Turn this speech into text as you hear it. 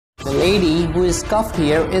The lady who is cuffed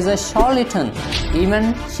here is a charlatan.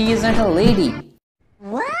 Even she isn't a lady.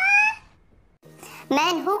 What?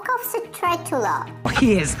 Man, who cuffs a tarantula?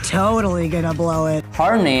 He is totally gonna blow it.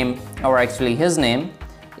 Her name, or actually his name,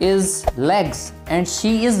 is Legs, and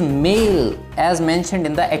she is male as mentioned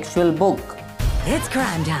in the actual book. It's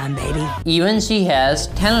crime time, baby. Even she has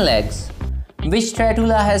 10 legs. Which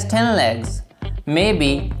tarantula has 10 legs?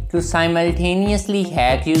 Maybe to simultaneously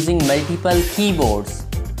hack using multiple keyboards.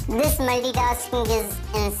 This multitasking is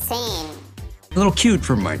insane. A little cute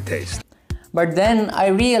for my taste. But then I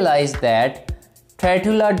realized that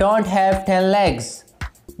tarantula don't have 10 legs.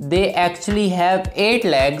 They actually have 8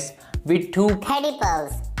 legs with 2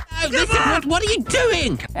 Pedipalps. What are you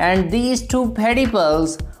doing? and these 2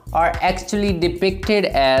 pedipalps are actually depicted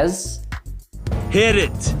as Hit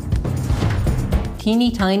it.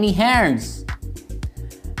 teeny tiny hands,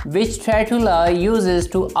 which tarantula uses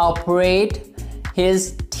to operate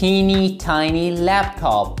his teeny tiny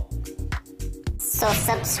laptop. So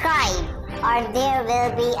subscribe or there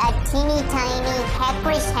will be a teeny tiny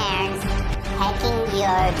hackerish hands hacking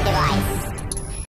your device.